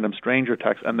these random stranger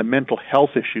attacks and the mental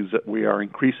health issues that we are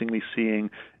increasingly seeing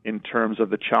in terms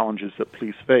of the challenges that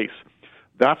police face.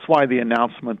 That's why the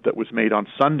announcement that was made on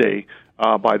Sunday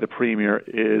by the Premier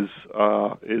is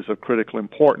of critical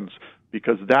importance,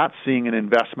 because that's seeing an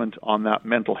investment on that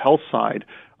mental health side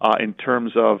in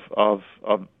terms of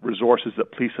resources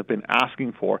that police have been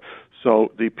asking for.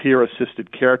 So the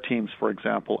peer-assisted care teams, for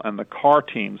example, and the CAR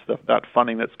teams, that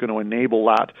funding that's going to enable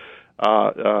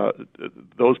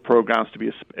those programs to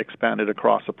be expanded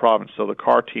across the province. So the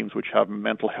CAR teams, which have a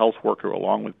mental health worker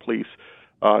along with police,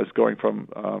 is going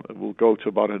will go to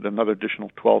about another additional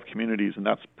 12 communities, and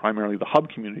that's primarily the hub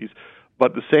communities.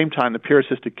 But at the same time, the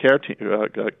peer-assisted care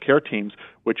teams,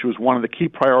 which was one of the key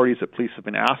priorities that police have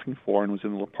been asking for and was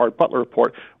in the Lepard-Butler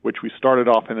report, which we started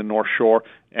off in the North Shore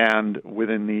and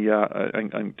within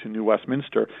to New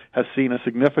Westminster, has seen a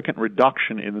significant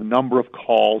reduction in the number of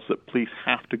calls that police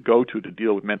have to go to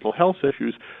deal with mental health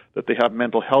issues, that they have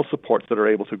mental health supports that are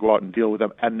able to go out and deal with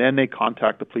them, and then they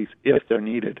contact the police if they're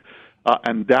needed.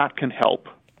 And that can help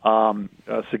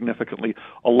significantly.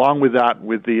 Along with that,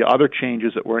 with the other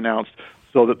changes that were announced,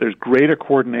 so that there's greater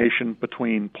coordination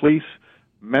between police,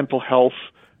 mental health,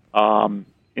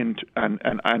 and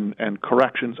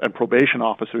corrections and probation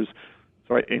officers,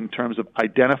 in terms of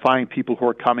identifying people who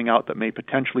are coming out that may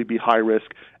potentially be high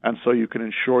risk, and so you can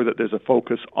ensure that there's a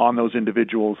focus on those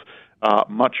individuals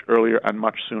much earlier and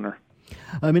much sooner.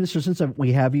 Minister, since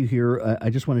we have you here, I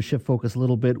just want to shift focus a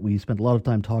little bit. We spent a lot of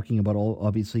time talking about,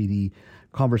 obviously, the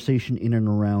conversation in and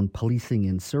around policing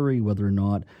in Surrey, whether or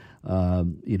not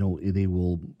they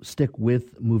will stick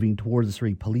with moving towards the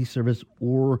Surrey Police Service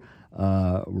or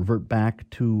revert back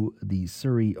to the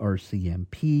Surrey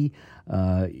RCMP.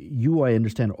 You, I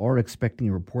understand, are expecting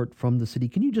a report from the city.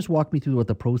 Can you just walk me through what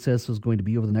the process is going to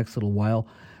be over the next little while,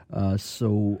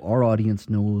 so our audience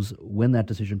knows when that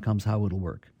decision comes, how it'll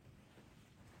work?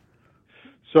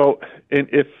 So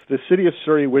if the City of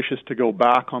Surrey wishes to go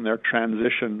back on their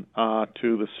transition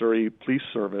to the Surrey Police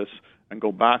Service and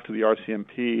go back to the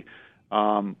RCMP,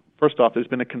 first off, there's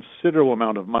been a considerable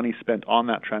amount of money spent on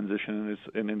that transition,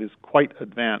 and it is quite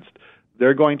advanced.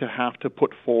 They're going to have to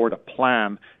put forward a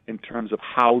plan in terms of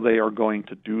how they are going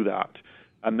to do that.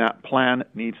 And that plan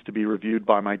needs to be reviewed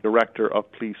by my Director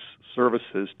of Police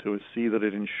Services to see that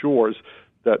it ensures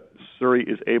that Surrey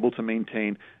is able to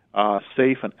maintain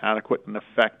safe and adequate and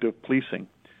effective policing.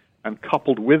 And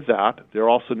coupled with that, there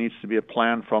also needs to be a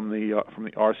plan from the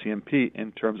RCMP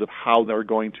in terms of how they're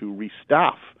going to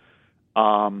restaff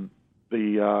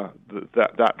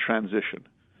that transition.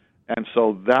 And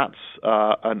so that's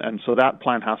so that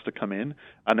plan has to come in,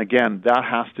 and again, that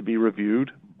has to be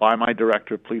reviewed by my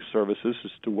Director of Police Services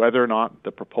as to whether or not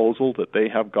the proposal that they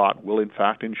have got will in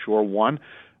fact ensure, one,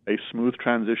 a smooth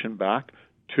transition back,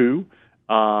 two,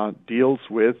 deals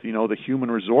with the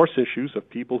human resource issues of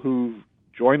people who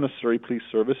join the Surrey Police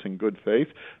Service in good faith,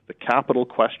 the capital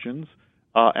questions,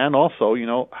 and also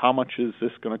how much is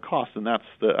this going to cost, and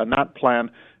that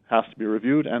plan has to be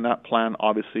reviewed, and that plan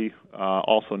obviously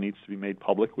also needs to be made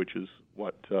public, which is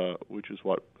what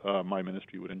my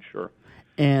ministry would ensure.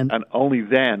 And only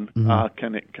then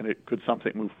could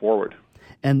something move forward.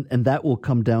 And that will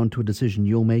come down to a decision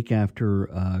you'll make after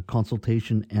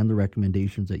consultation and the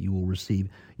recommendations that you will receive.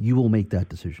 You will make that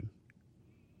decision.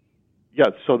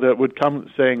 Yeah, so that would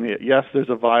come saying that yes, there's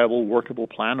a viable, workable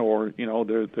plan, or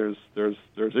there's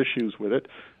issues with it.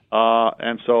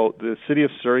 And so the City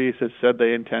of Surrey has said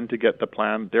they intend to get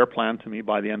their plan to me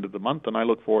by the end of the month, and I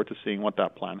look forward to seeing what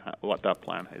that plan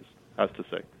has to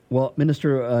say. Well,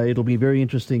 Minister, it'll be a very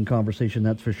interesting conversation,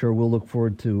 that's for sure. We'll look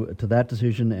forward to that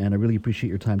decision, and I really appreciate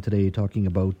your time today talking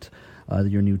about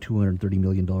your new $230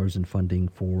 million in funding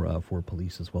for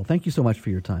police as well. Thank you so much for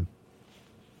your time.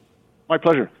 My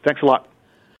pleasure. Thanks a lot.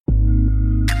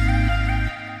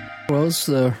 Well, I was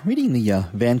reading the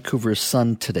Vancouver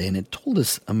Sun today, and it told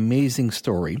this amazing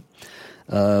story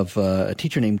of a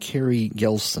teacher named Carrie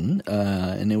Gelson,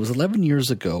 and it was 11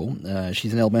 years ago.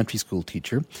 She's an elementary school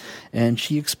teacher, and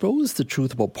she exposed the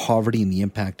truth about poverty and the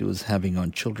impact it was having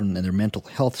on children and their mental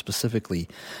health, specifically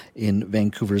in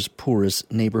Vancouver's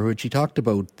poorest neighborhood. She talked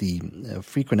about the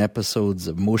frequent episodes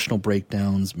of emotional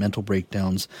breakdowns, mental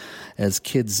breakdowns, as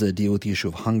kids deal with the issue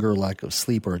of hunger, lack of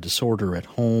sleep, or a disorder at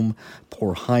home,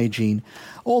 poor hygiene,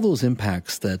 all those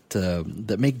impacts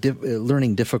that make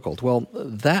learning difficult. Well,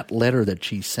 that letter that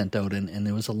she sent out, and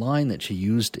there was a line that she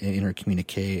used in her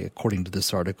communique, according to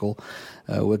this article,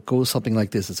 it goes something like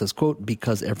this. It says, quote,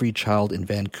 "because every child in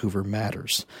Vancouver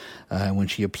matters," when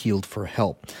she appealed for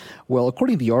help. Well,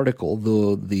 according to the article,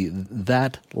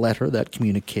 that letter, that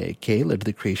communique, led to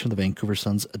the creation of the Vancouver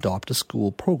Sun's Adopt a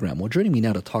School program. Well, joining me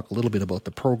now to talk a little bit about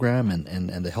the program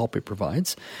and the help it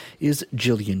provides is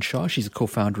Jillian Shaw. She's a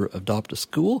co-founder of Adopt a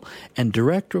School and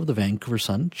director of the Vancouver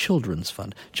Sun Children's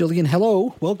Fund. Jillian,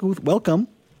 hello. Welcome.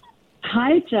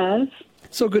 Hi, Jeff.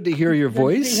 So good to hear your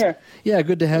voice. Good to be here. Yeah,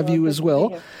 good to have you as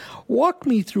well. Walk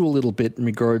me through a little bit in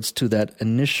regards to that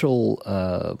initial,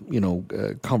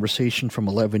 conversation from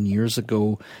 11 years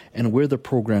ago and where the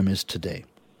program is today.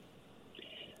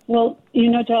 Well,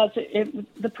 Jazz,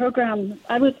 the program,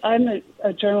 I'm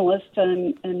a journalist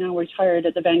and now retired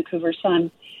at the Vancouver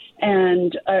Sun.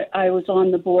 And I was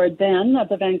on the board then of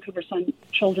the Vancouver Sun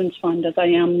Children's Fund, as I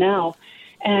am now.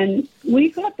 And we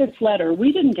got this letter.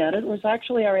 We didn't get it. It was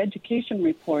actually our education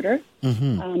reporter,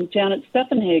 Janet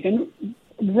Stephenhagen,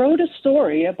 wrote a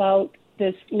story about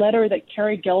this letter that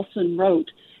Carrie Gelson wrote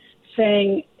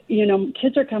saying,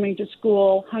 kids are coming to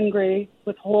school hungry,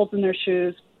 with holes in their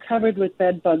shoes, covered with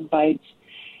bed bug bites.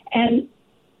 And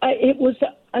it was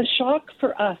a shock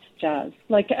for us, Jazz.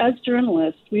 Like, as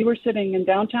journalists, we were sitting in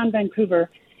downtown Vancouver,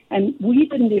 and we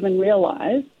didn't even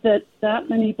realize that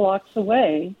many blocks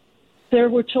away, there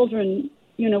were children.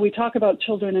 We talk about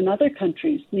children in other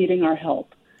countries needing our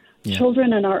help. Yeah.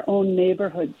 Children in our own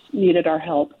neighborhoods needed our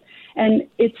help. And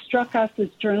it struck us as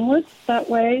journalists that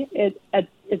way. It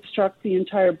struck the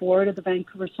entire board of the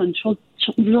Vancouver Sun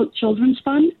Children's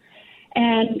Fund.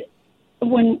 And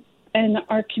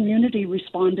our community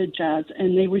responded, Jazz,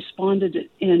 and they responded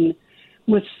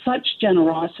with such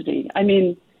generosity. I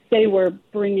mean, they were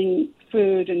bringing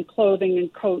food and clothing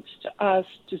and coats to us,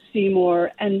 to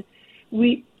Seymour, and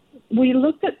we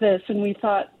looked at this and we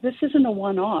thought, this isn't a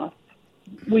one-off.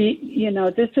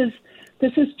 This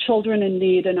is children in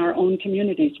need in our own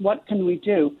communities. What can we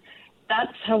do?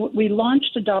 That's how we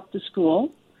launched Adopt a School.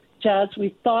 Jazz, we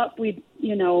thought we'd,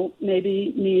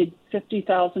 maybe need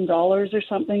 $50,000 or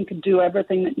something to do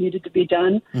everything that needed to be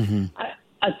done. Mm-hmm.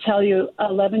 I tell you,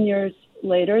 11 years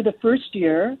later, the first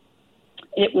year,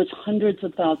 It was hundreds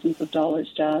of thousands of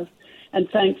dollars, Jazz. And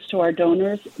thanks to our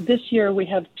donors, this year we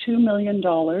have $2 million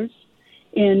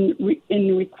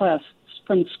in requests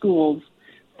from schools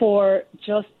for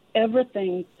just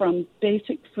everything from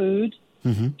basic food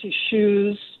to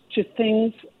shoes to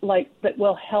things like that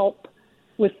will help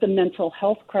with the mental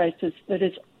health crisis that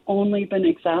has only been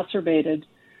exacerbated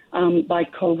by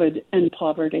COVID and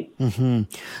poverty.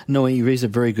 No, you raise a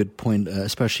very good point,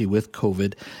 especially with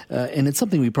COVID, and it's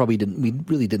something we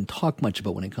really didn't talk much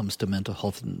about when it comes to mental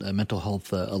health.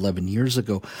 11 years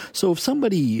ago. So, if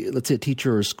somebody, let's say a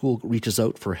teacher or a school, reaches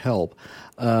out for help,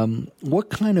 what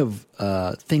kind of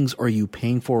things are you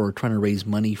paying for or trying to raise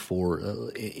money for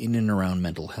in and around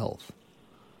mental health?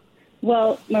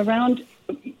 Well,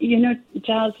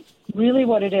 Jazz, really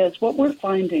what it is, what we're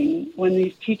finding when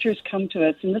these teachers come to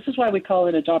us, and this is why we call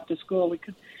it Adopt a School. We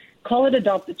could call it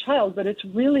Adopt a Child, but it's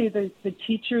really the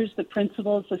teachers, the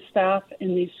principals, the staff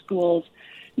in these schools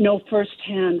know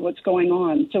firsthand what's going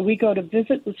on. So we go to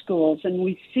visit the schools and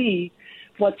we see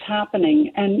what's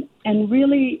happening. And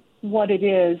really what it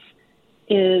is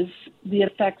the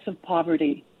effects of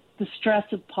poverty, the stress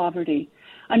of poverty.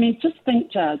 I mean, just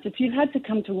think, Jazz, if you had to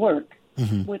come to work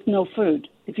with no food,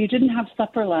 if you didn't have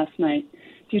supper last night,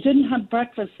 if you didn't have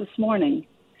breakfast this morning,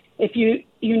 if you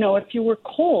were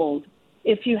cold,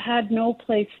 if you had no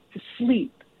place to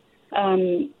sleep,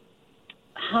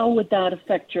 how would that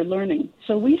affect your learning?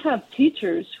 So we have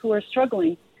teachers who are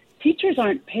struggling. Teachers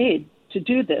aren't paid to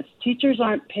do this. Teachers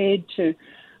aren't paid to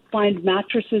find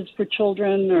mattresses for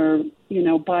children or,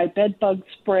 buy bed bug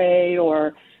spray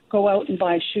or go out and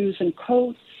buy shoes and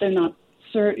coats. They're not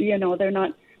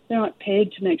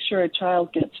paid to make sure a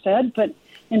child gets fed. But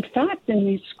in fact, in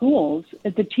these schools,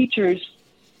 the teachers,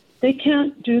 they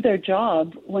can't do their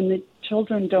job when the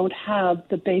children don't have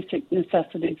the basic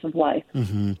necessities of life.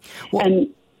 Well,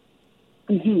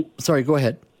 sorry, go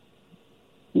ahead.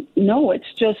 No,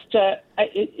 it's just a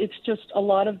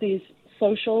lot of these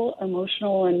social,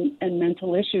 emotional, and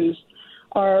mental issues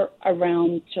are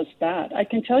around just that. I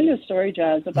can tell you a story,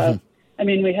 Jazz, about. I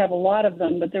mean, we have a lot of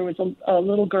them, but there was a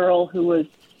little girl who was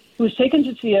taken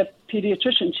to see a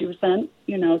pediatrician. She was sent,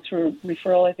 through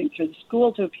referral, I think, through the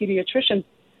school to a pediatrician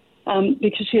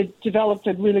because she had developed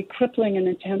a really crippling and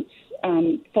intense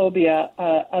phobia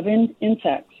of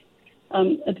insects.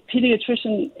 The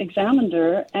pediatrician examined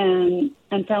her and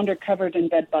found her covered in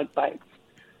bed bug bites.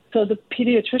 So the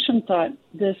pediatrician thought,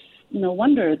 no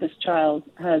wonder this child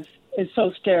is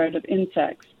so scared of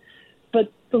insects.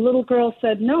 But the little girl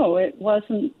said, no, it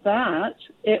wasn't that.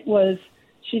 It was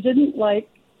she didn't like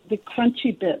the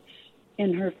crunchy bits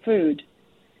in her food.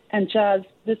 And Jazz,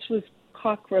 this was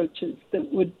cockroaches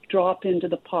that would drop into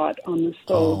the pot on the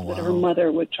stove that her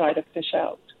mother would try to fish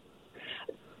out.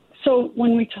 So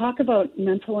when we talk about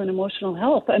mental and emotional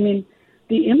health, I mean,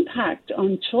 the impact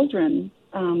on children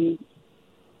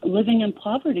living in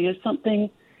poverty is something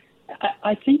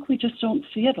I think we just don't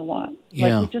see it a lot.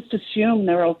 Yeah. Like we just assume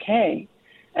they're okay.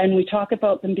 And we talk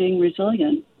about them being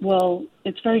resilient. Well,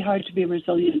 it's very hard to be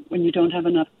resilient when you don't have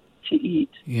enough to eat.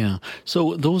 Yeah.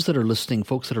 So those that are listening,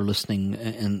 folks that are listening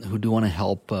and who do want to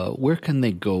help, where can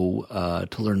they go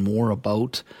to learn more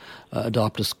about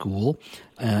Adopt a School?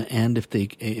 And if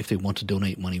they want to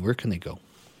donate money, where can they go?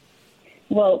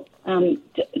 Well,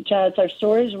 Jazz, our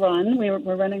stories run.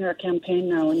 We're running our campaign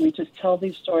now, and we just tell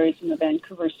these stories in the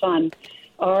Vancouver Sun.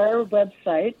 Our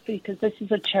website, because this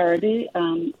is a charity,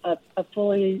 a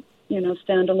fully,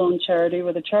 standalone charity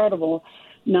with a charitable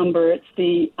number. It's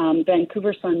the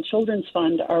Vancouver Sun Children's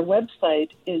Fund. Our website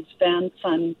is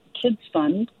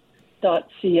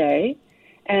vansunkidsfund.ca,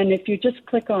 and if you just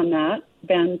click on that,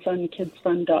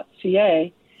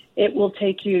 vansunkidsfund.ca, it will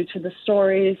take you to the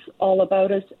stories all about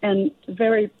us and a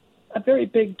very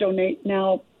big donate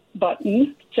now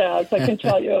button, Jazz, I can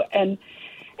tell you.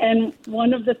 And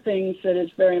one of the things that is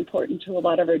very important to a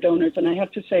lot of our donors, and I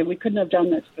have to say we couldn't have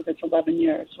done this for this 11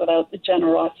 years without the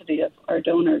generosity of our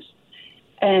donors.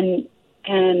 And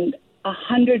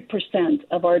 100%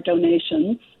 of our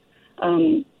donations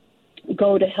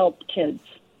go to help kids.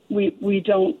 We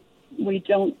don't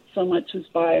so much as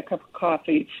buy a cup of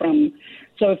coffee from.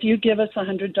 So if you give us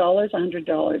 $100,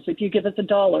 $100. If you give us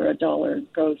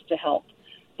 $1 goes to help.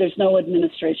 There's no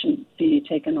administration fee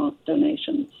taken off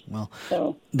donations. Well,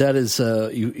 so that is,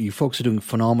 you folks are doing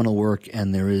phenomenal work,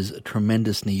 and there is a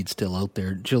tremendous need still out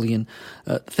there. Jillian,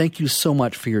 thank you so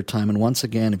much for your time. And once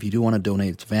again, if you do want to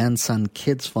donate, it's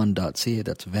vansunkidsfund.ca.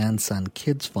 That's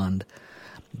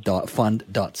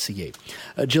vansunkidsfund.ca.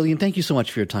 Jillian, thank you so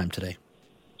much for your time today.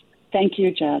 Thank you,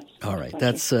 Jazz. All right.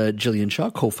 That's Jillian Shaw,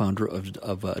 co-founder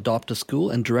of Adopt a School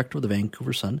and director of the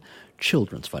Vancouver Sun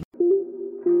Children's Fund.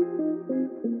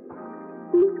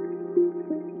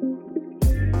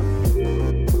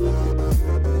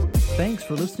 Thanks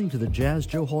for listening to the Jazz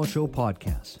Joe Hall Show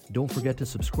podcast. Don't forget to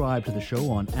subscribe to the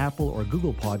show on Apple or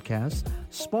Google Podcasts,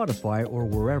 Spotify, or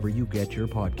wherever you get your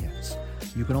podcasts.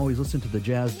 You can always listen to the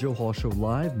Jazz Joe Hall Show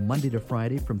live Monday to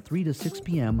Friday from 3 to 6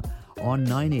 p.m. on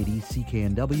 980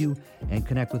 CKNW and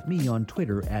connect with me on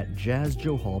Twitter at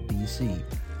JazzJoeHallBC.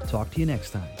 Talk to you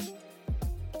next time.